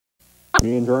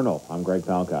European Journal. I'm Greg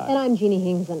Falcott. And I'm Jeannie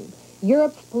Hingsen.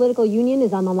 Europe's political union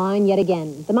is on the line yet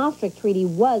again. The Maastricht Treaty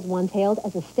was once hailed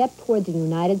as a step towards the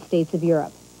United States of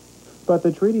Europe. But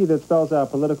the treaty that spells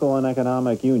out political and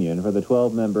economic union for the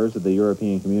 12 members of the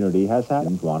European community has had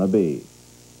wannabe.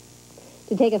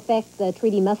 To take effect, the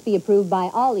treaty must be approved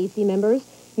by all EC members.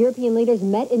 European leaders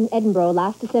met in Edinburgh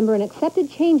last December and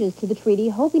accepted changes to the treaty,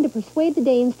 hoping to persuade the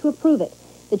Danes to approve it.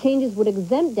 The changes would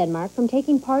exempt Denmark from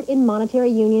taking part in monetary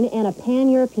union and a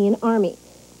pan-European army.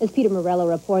 As Peter Morello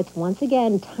reports, once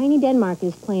again, tiny Denmark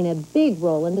is playing a big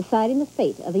role in deciding the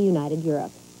fate of a united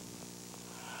Europe.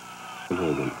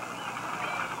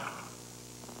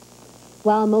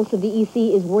 While most of the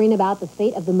EC is worrying about the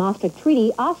fate of the Maastricht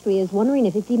Treaty, Austria is wondering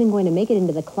if it's even going to make it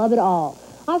into the club at all.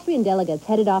 Austrian delegates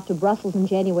headed off to Brussels in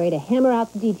January to hammer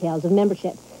out the details of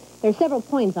membership. There are several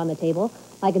points on the table,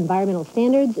 like environmental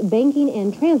standards, banking,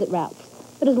 and transit routes.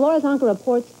 But as Laura Zonka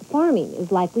reports, farming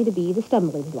is likely to be the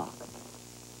stumbling block.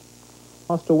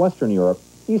 Across to Western Europe,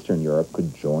 Eastern Europe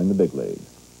could join the big leagues.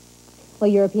 Well,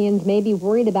 Europeans may be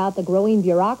worried about the growing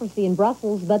bureaucracy in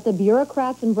Brussels, but the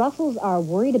bureaucrats in Brussels are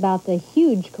worried about the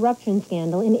huge corruption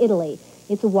scandal in Italy.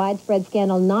 It's a widespread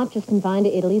scandal not just confined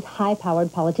to Italy's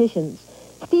high-powered politicians.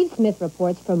 Steve Smith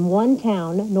reports from one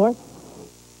town north.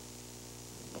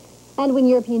 And when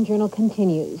European Journal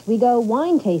continues, we go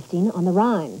wine tasting on the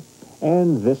Rhine.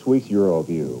 And this week's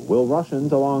Euroview. Will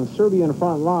Russians along Serbian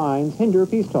front lines hinder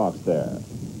peace talks there?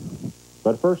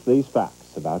 But first, these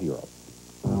facts about Europe.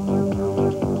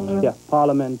 Yeah,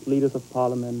 Parliament, leaders of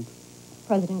Parliament.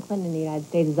 President Clinton in the United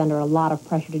States is under a lot of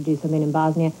pressure to do something in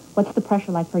Bosnia. What's the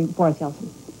pressure like for Boris Yeltsin?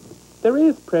 There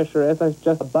is pressure, as I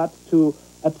just but to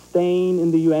abstain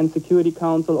in the UN Security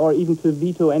Council or even to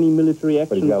veto any military action.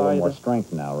 But he's got a little more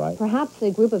strength now, right? Perhaps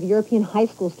a group of European high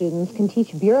school students can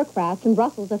teach bureaucrats in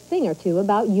Brussels a thing or two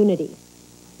about unity.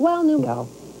 Well, No.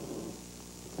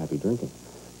 Happy drinking.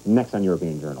 Next on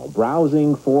European Journal,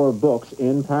 browsing for books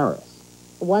in Paris.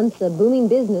 Once a booming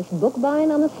business, book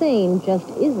buying on the Seine just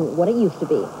isn't what it used to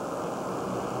be.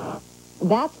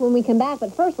 That's when we come back,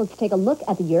 but first let's take a look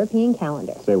at the European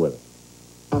calendar. Stay with us.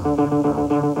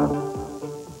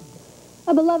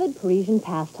 A beloved Parisian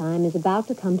pastime is about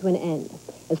to come to an end.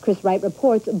 As Chris Wright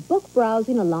reports, book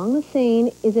browsing along the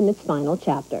Seine is in its final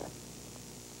chapter.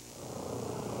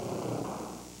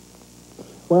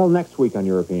 Well, next week on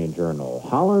European Journal,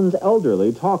 Holland's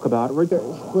elderly talk about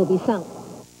Will be sunk.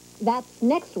 That's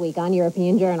next week on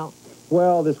European Journal.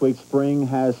 Well, this week spring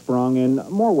has sprung in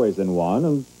more ways than one,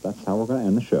 and that's how we're going to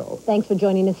end the show. Thanks for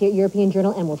joining us here at European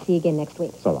Journal, and we'll see you again next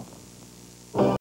week. So long.